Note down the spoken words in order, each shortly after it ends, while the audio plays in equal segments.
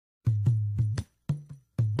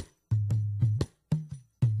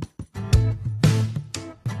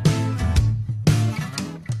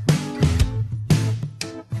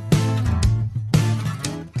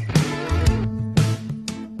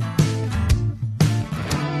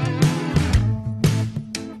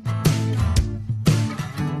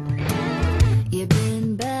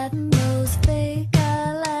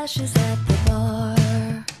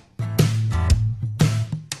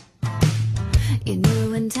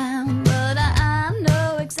town, but I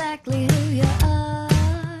know exactly who you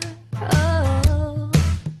are. Oh,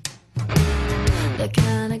 the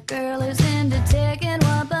kind of girl who's into taking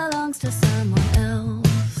what belongs to someone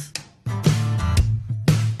else.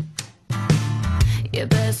 You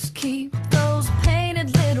best keep those painted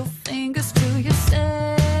little fingers to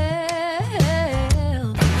yourself.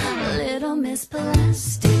 Little Miss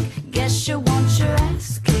Plastic, guess you want your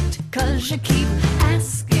ass kicked, 'cause you keep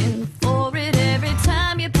asking for it every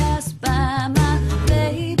time you pass by. My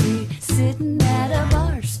baby, sitting at a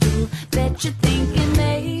bar stool, bet you're thinking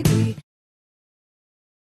maybe.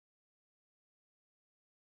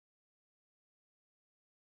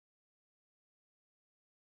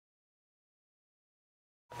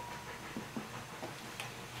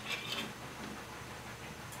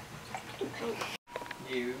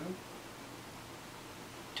 You.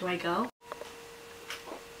 Do I go?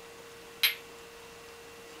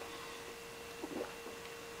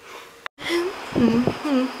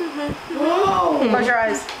 Whoa! Close your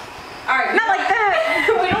eyes. Alright. Not like that!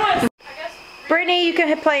 We don't want to. Brittany, you can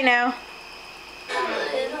hit play now.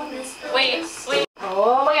 Wait.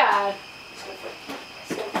 Oh my god.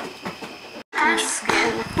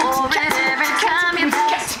 Asking for it every time you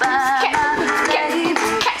pass by. My baby,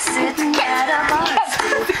 sitting at a bar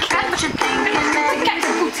stool, bet you're thinking maybe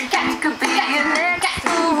you could be your next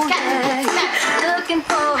fool day, looking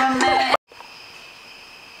for a man.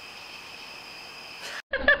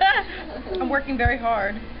 I'm working very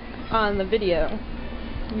hard on the video.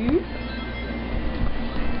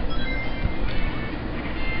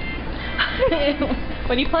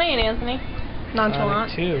 What are you playing, Anthony?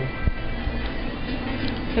 Nonchalant. Too.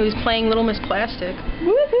 He was playing Little Miss Plastic.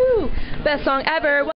 Woohoo! Best song ever.